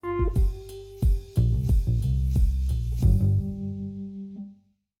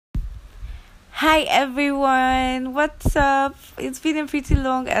Hi everyone, what's up? It's been a pretty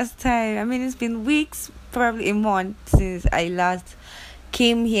long as time. I mean, it's been weeks, probably a month since I last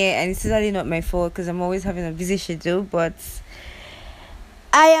came here, and it's certainly not my fault because I'm always having a busy schedule. But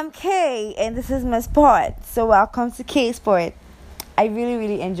I am Kay, and this is my sport. So welcome to K Sport. I really,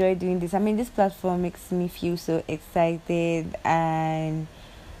 really enjoy doing this. I mean, this platform makes me feel so excited, and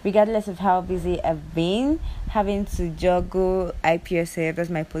regardless of how busy I've been, having to juggle IPSF, that's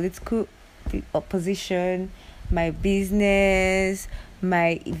my political opposition, my business,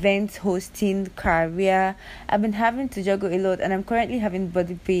 my event hosting career. I've been having to juggle a lot, and I'm currently having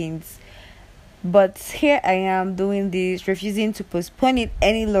body pains. But here I am doing this, refusing to postpone it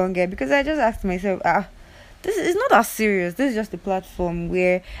any longer because I just asked myself, this is not that serious. This is just a platform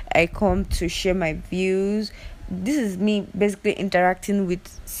where I come to share my views. This is me basically interacting with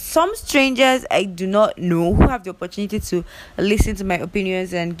some strangers I do not know who have the opportunity to listen to my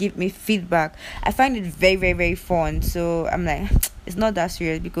opinions and give me feedback. I find it very, very, very fun. So I'm like, it's not that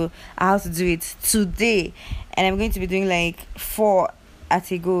serious because I have to do it today. And I'm going to be doing like 4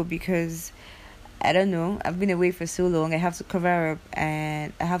 at a go because I don't know. I've been away for so long. I have to cover up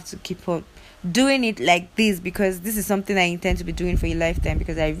and I have to keep up doing it like this because this is something I intend to be doing for a lifetime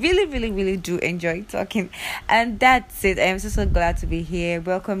because I really, really, really do enjoy talking. And that's it. I am so glad to be here.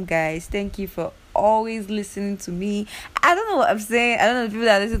 Welcome, guys. Thank you for always listening to me. I don't know what I'm saying. I don't know the people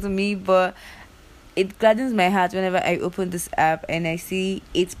that listen to me, but it gladdens my heart whenever I open this app and I see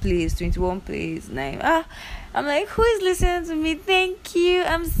 8 plays, 21 plays, 9. I'm like, who is listening to me? Thank you.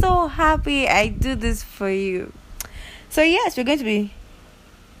 I'm so happy I do this for you. So yes, we're going to be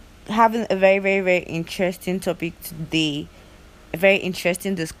having a very, very, very interesting topic today. A very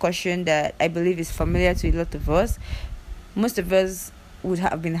interesting discussion that I believe is familiar to a lot of us. Most of us would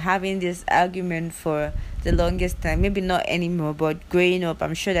have been having this argument for the longest time. Maybe not anymore, but growing up,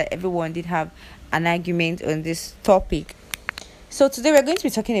 I'm sure that everyone did have an argument on this topic. So today we're going to be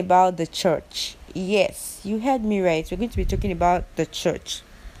talking about the church. Yes, you heard me right. We're going to be talking about the church.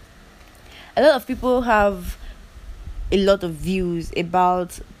 A lot of people have a lot of views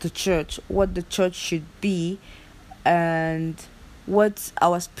about the church, what the church should be, and what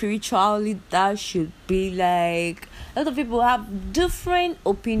our spiritual leader should be like. A lot of people have different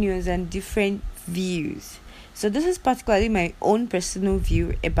opinions and different views. So this is particularly my own personal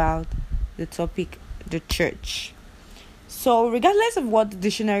view about the topic, the church. So regardless of what the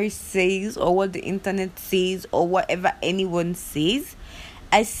dictionary says or what the internet says or whatever anyone says,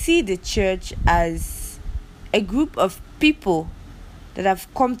 I see the church as a group of people that have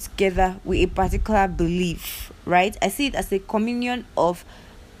come together with a particular belief, right? I see it as a communion of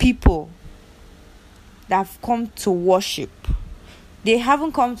people that have come to worship. They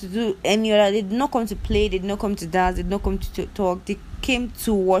haven't come to do any other. They did not come to play. They did not come to dance. They did not come to talk. They came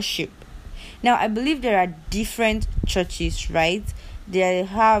to worship. Now, I believe there are different churches, right? They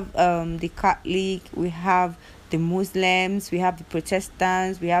have the Catholic, we have the Muslims, we have the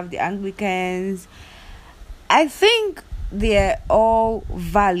Protestants, we have the Anglicans. I think they're all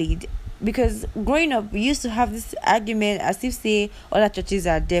valid because growing up, we used to have this argument as if say other churches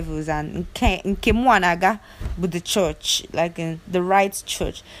are devils and Nkemwanaga with the church, like in the right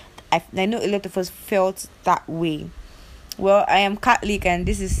church. I know a lot of us felt that way. Well, I am Catholic, and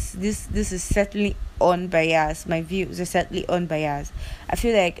this is certainly unbiased. My views are certainly unbiased. I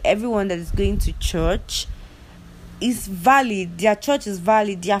feel like everyone that is going to church is valid. Their church is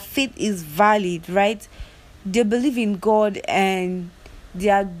valid. Their faith is valid, right? They believe in God, and they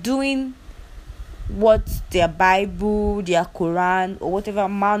are doing what their Bible, their Quran, or whatever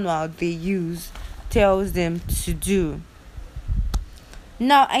manual they use tells them to do.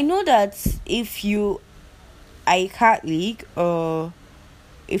 Now, I know that if you a Catholic or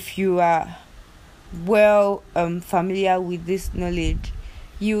if you are well familiar with this knowledge,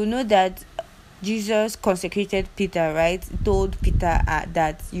 you know that Jesus consecrated Peter, right? He told Peter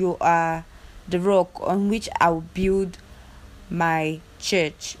that you are the rock on which I will build my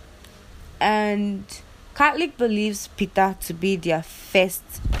church. And Catholic believes Peter to be their first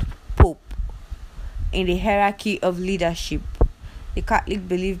pope in the hierarchy of leadership. The Catholic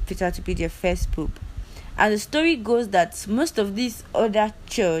believe Peter to be their first pope. And the story goes that most of these other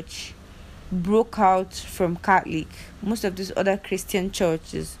church broke out from Catholic. Most of these other Christian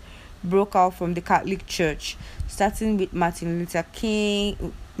churches broke out from the Catholic Church, starting with Martin Luther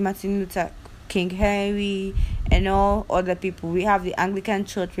King Henry, and all other people. We have the Anglican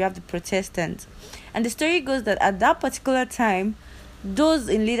Church, we have the Protestants. And the story goes that at that particular time, those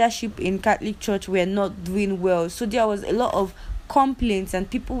in leadership in Catholic Church were not doing well. So there was a lot of complaints and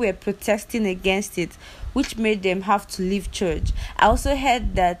people were protesting against it, which made them have to leave church. I also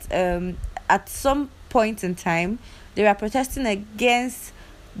heard that at some point in time, they were protesting against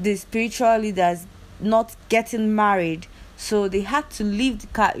the spiritual leaders not getting married. So they had to leave the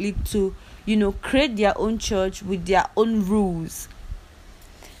Catholic to, create their own church with their own rules.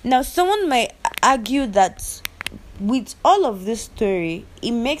 Now, someone might argue that with all of this story,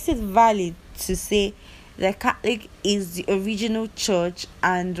 it makes it valid to say the Catholic is the original church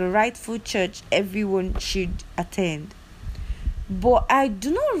and the rightful church everyone should attend. But I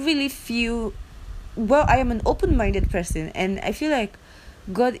do not really feel, I am an open-minded person, and I feel like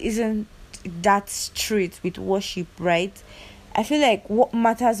God isn't that strict with worship, right? I feel like what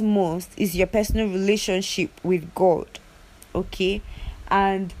matters most is your personal relationship with God, okay?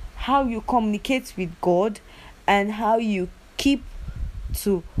 And how you communicate with God and how you keep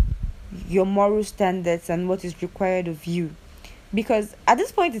to your moral standards and what is required of you. Because at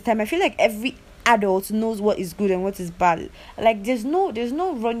this point in time, I feel like every adult knows what is good and what is bad. Like there's no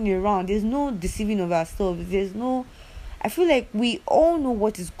running around, there's no deceiving of ourselves, I feel like we all know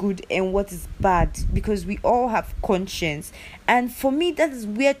what is good and what is bad because we all have conscience. And for me, that is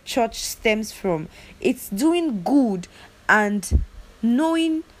where church stems from. It's doing good and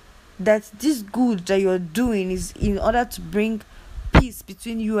knowing that this good that you're doing is in order to bring peace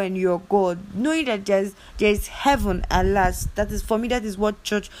between you and your God. Knowing that there's heaven at last. That is, for me, that is what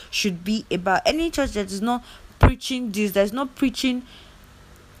church should be about. Any church that is not preaching this, that's not preaching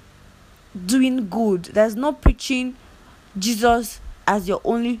doing good, that's not preaching Jesus as your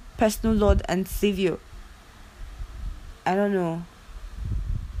only personal Lord and Savior, I don't know.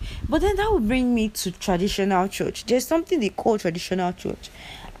 But then that would bring me to traditional church. There's something they call traditional church.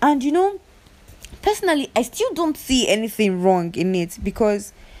 And personally, I still don't see anything wrong in it,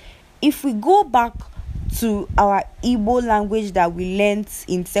 because if we go back to our Igbo language that we learnt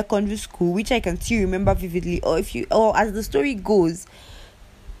in secondary school, which I can still remember vividly, or as the story goes,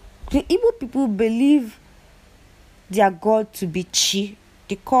 the Igbo people believe their God to be Chi.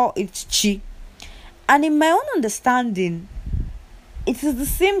 They call it Chi. And in my own understanding, it is the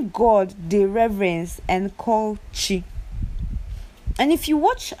same God they reverence and call Chi. And if you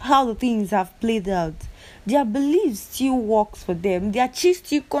watch how the things have played out, their belief still works for them. Their Chi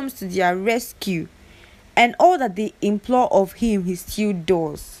still comes to their rescue. And all that they implore of him, he still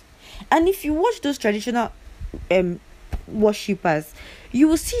does. And if you watch those traditional worshippers, you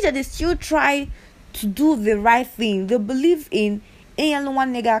will see that they still try to do the right thing. They believe in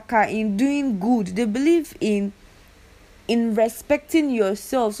doing good. They believe in respecting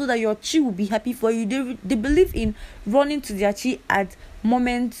yourself so that your Chi will be happy for you. They believe in running to their Chi at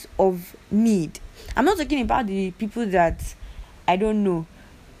moments of need. I'm not talking about the people that, I don't know,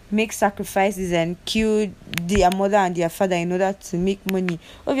 make sacrifices and kill their mother and their father in order to make money.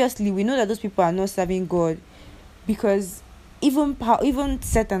 Obviously, we know that those people are not serving God, because even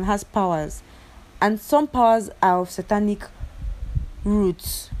Satan has powers, and some powers are of satanic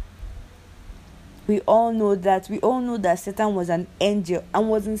roots. We all know that Satan was an angel and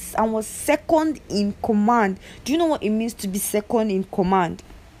was second in command. Do you know what it means to be second in command?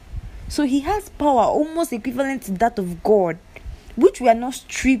 So he has power almost equivalent to that of God, which were not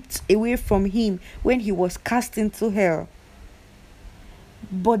stripped away from him when he was cast into hell.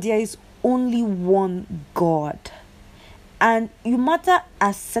 But there is only one God. And no matter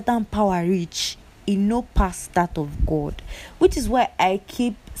as certain power reach, it no past that of God. Which is why I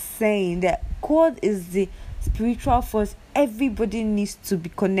keep saying that God is the spiritual force everybody needs to be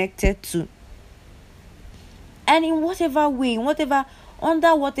connected to. And in whatever way,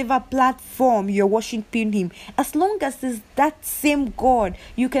 under whatever platform you're worshiping him, as long as it's that same God,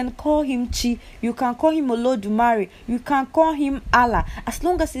 you can call him Chi, you can call him Olodumare, you can call him Allah. As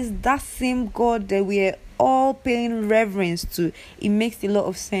long as it's that same God that we're all paying reverence to, it makes a lot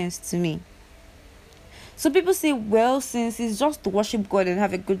of sense to me. So people say, well, since it's just to worship God and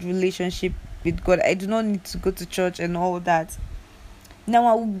have a good relationship with God, I do not need to go to church and all that. Now,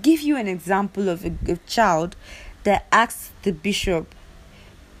 I will give you an example of a child that asked the bishop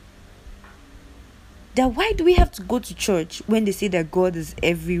that why do we have to go to church when they say that God is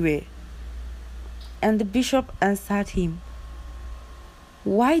everywhere? And the bishop answered him,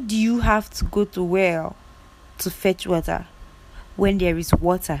 why do you have to go to well to fetch water when there is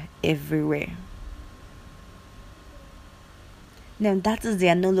water everywhere? Now, that is the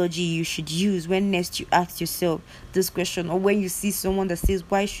analogy you should use when next you ask yourself this question, or when you see someone that says,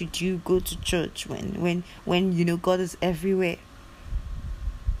 why should you go to church when God is everywhere?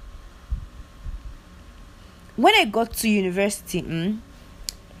 When I got to university, I'm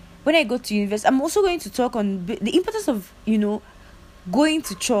also going to talk on the importance of, going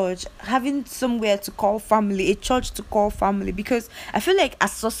to church, having somewhere to call family, a church to call family, because I feel like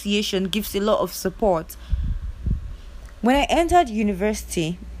association gives a lot of support. When I entered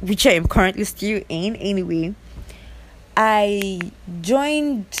university, which I am currently still in anyway, I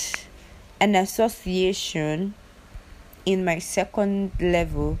joined an association in my second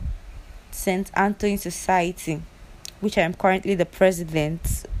level, St. Anthony Society, which I am currently the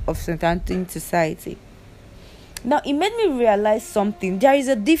president of St. Anthony Society. Now, it made me realize something. There is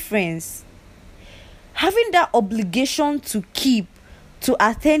a difference. Having that obligation to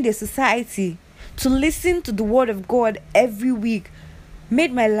attend a society, to listen to the word of God every week,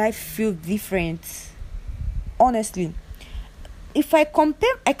 made my life feel different. Honestly. If I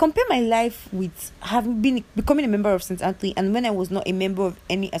compare my life with becoming a member of St. Anthony and when I was not a member of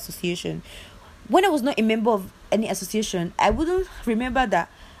any association. When I was not a member of any association, I wouldn't remember that,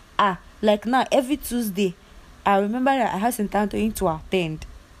 like now, every Tuesday, I remember that I have St. Anthony to attend.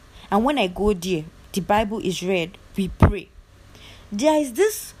 And when I go there, the Bible is read, we pray. There is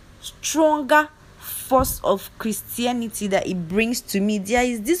this stronger force of Christianity that it brings to me. There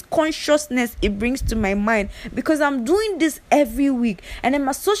is this consciousness it brings to my mind, because I'm doing this every week and I'm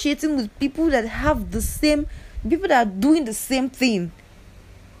associating with people that are doing the same thing.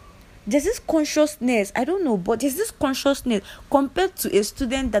 There's this consciousness, I don't know, but there's this consciousness compared to a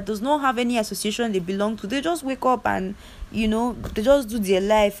student that does not have any association they belong to. They just wake up and, they just do their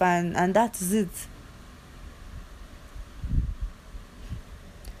life and that's it.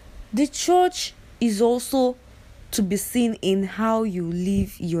 The church is also to be seen in how you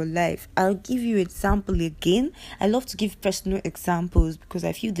live your life. I'll give you an example again. I love to give personal examples because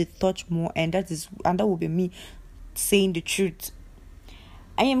I feel they touch more, and that will be me saying the truth.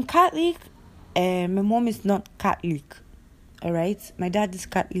 I am Catholic, my mom is not Catholic. Alright? My dad is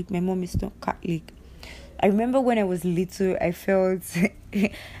Catholic, my mom is not Catholic. I remember when I was little, I felt,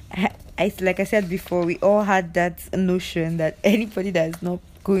 like I said before, we all had that notion that anybody that is not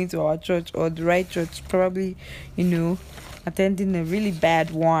going to our church or the right church, probably, attending a really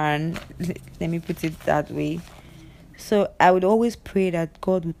bad one. Let me put it that way. So I would always pray that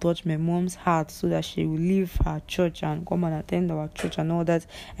God would touch my mom's heart so that she would leave her church and come and attend our church and all that.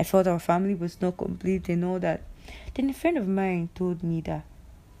 I felt our family was not complete and all that. Then a friend of mine told me that,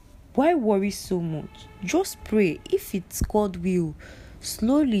 why worry so much? Just pray. If it's God will,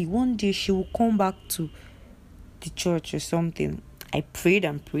 slowly one day she will come back to the church or something. I prayed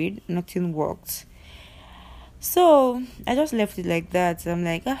and prayed, nothing worked. So I just left it like that. I'm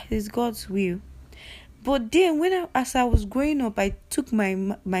like, it's God's will. But then as I was growing up, I took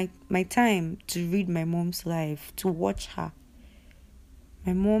my time to read my mom's life, to watch her.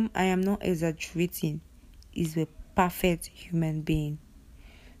 My mom, I am not exaggerating, is a perfect human being.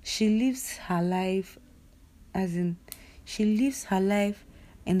 She lives her life in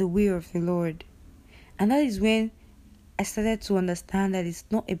the way of the Lord. And that is when I started to understand that it's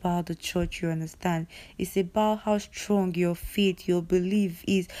not about the church, you understand. It's about how strong your faith, your belief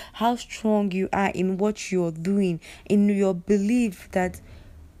is, how strong you are in what you're doing, in your belief that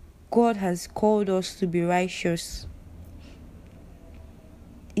God has called us to be righteous.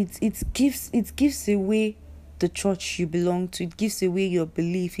 It gives away the church you belong to. It gives away your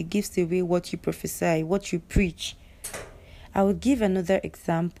belief. It gives away what you prophesy, what you preach. I will give another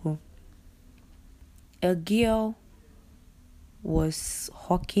example. A girl was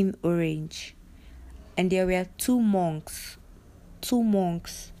hawking orange, and there were two monks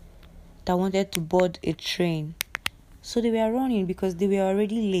that wanted to board a train. So they were running because they were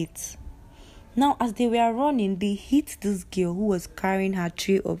already late. Now, as they were running, they hit this girl who was carrying her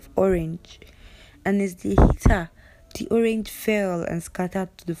tray of orange, and as they hit her, the orange fell and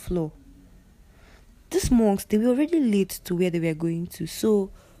scattered to the floor. These monks, they were already late to where they were going to,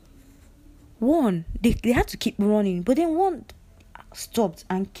 so one, they had to keep running, but then one stopped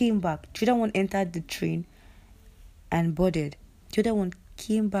and came back. The other one entered the train and boarded. The other one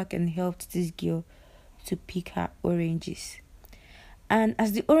came back and helped this girl to pick her oranges. And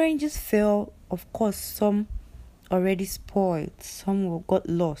as the oranges fell, of course, some already spoiled, some got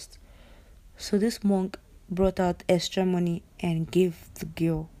lost. So this monk brought out extra money and gave the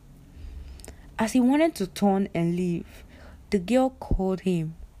girl. As he wanted to turn and leave, the girl called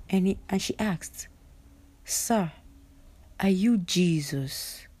him and she asked, "Sir, are you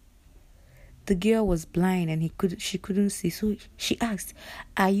Jesus?" The girl was blind and she couldn't see. So she asked,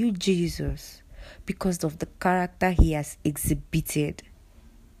 "Are you Jesus?" Because of the character he has exhibited.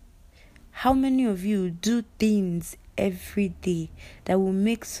 How many of you do things every day that will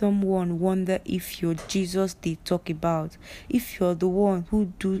make someone wonder if you're Jesus they talk about, if you're the one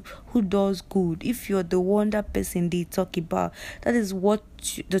who does good, if you're the wonder person they talk about. That is what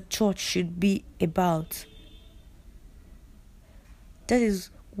the church should be about. That is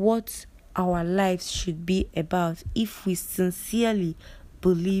what our lives should be about if we sincerely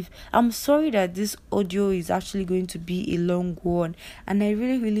believe. I'm sorry that this audio is actually going to be a long one, and I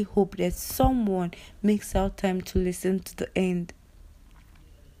really, really hope that someone makes out time to listen to the end.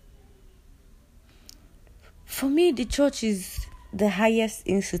 For me, the church is the highest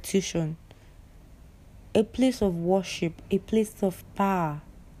institution, a place of worship, a place of power.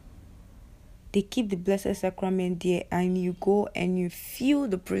 They keep the Blessed Sacrament there, and you go and you feel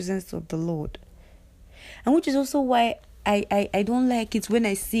the presence of the Lord. And which is also why I don't like it when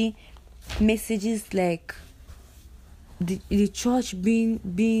I see messages like the church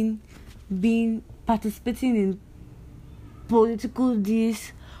being participating in political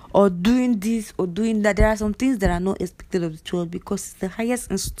this or doing this or doing that. There are some things that are not expected of the church because it's the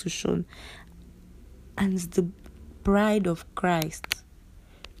highest institution and it's the bride of Christ.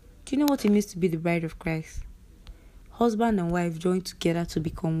 Do you know what it means to be the bride of Christ? Husband and wife joined together to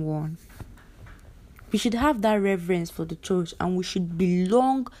become one. We should have that reverence for the church, and we should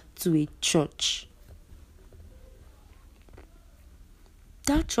belong to a church.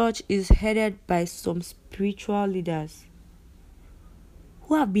 That church is headed by some spiritual leaders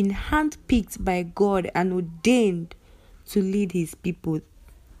who have been handpicked by God and ordained to lead his people.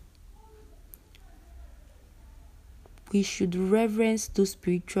 We should reverence those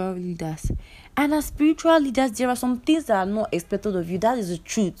spiritual leaders. And as spiritual leaders, there are some things that are not expected of you. That is the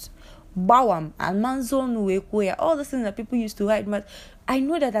truth. Bawam and Manzo Nuekoya, all the things that people used to hide. But I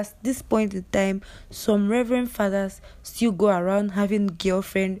know that at this point in time, some reverend fathers still go around having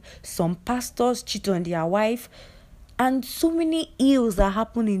girlfriend. Some pastors cheat on their wife. And so many ills that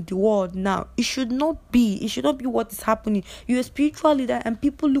happen in the world now. It should not be what is happening. You're a spiritual leader and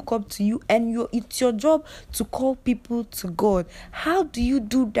people look up to you, and it's your job to call people to God. How do you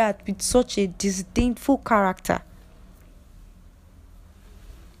do that with such a disdainful character?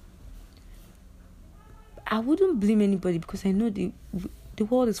 I wouldn't blame anybody because I know the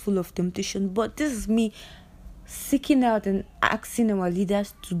world is full of temptation. But this is me seeking out and asking our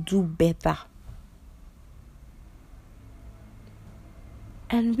leaders to do better.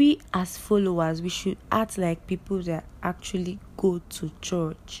 And we as followers, we should act like people that actually go to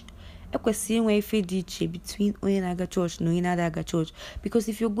church. Between Oyinaga Church and Oyinadaga Church. Because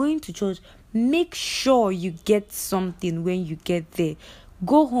if you're going to church, make sure you get something when you get there.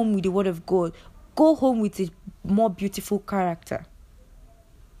 Go home with the word of God. Go home with a more beautiful character.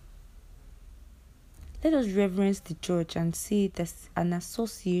 Let us reverence the church and see it as an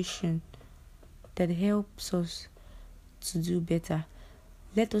association that helps us to do better.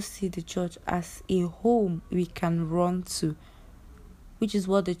 Let us see the church as a home we can run to, which is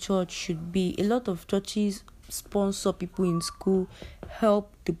what the church should be. A lot of churches sponsor people in school,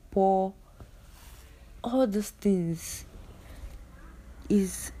 help the poor. All these things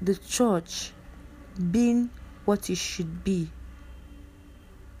is the church being what it should be.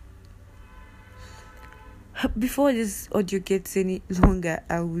 Before this audio gets any longer,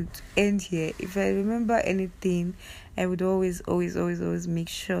 I would end here. If I remember anything, I would always make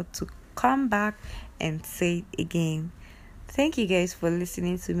sure to come back and say it again. Thank you guys for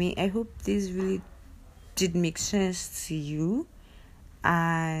listening to me. I hope this really did make sense to you,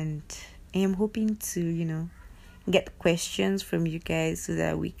 and I am hoping to, get questions from you guys so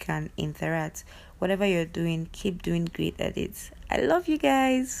that we can interact. Whatever you're doing, keep doing great at it. I love you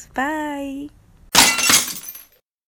guys. Bye.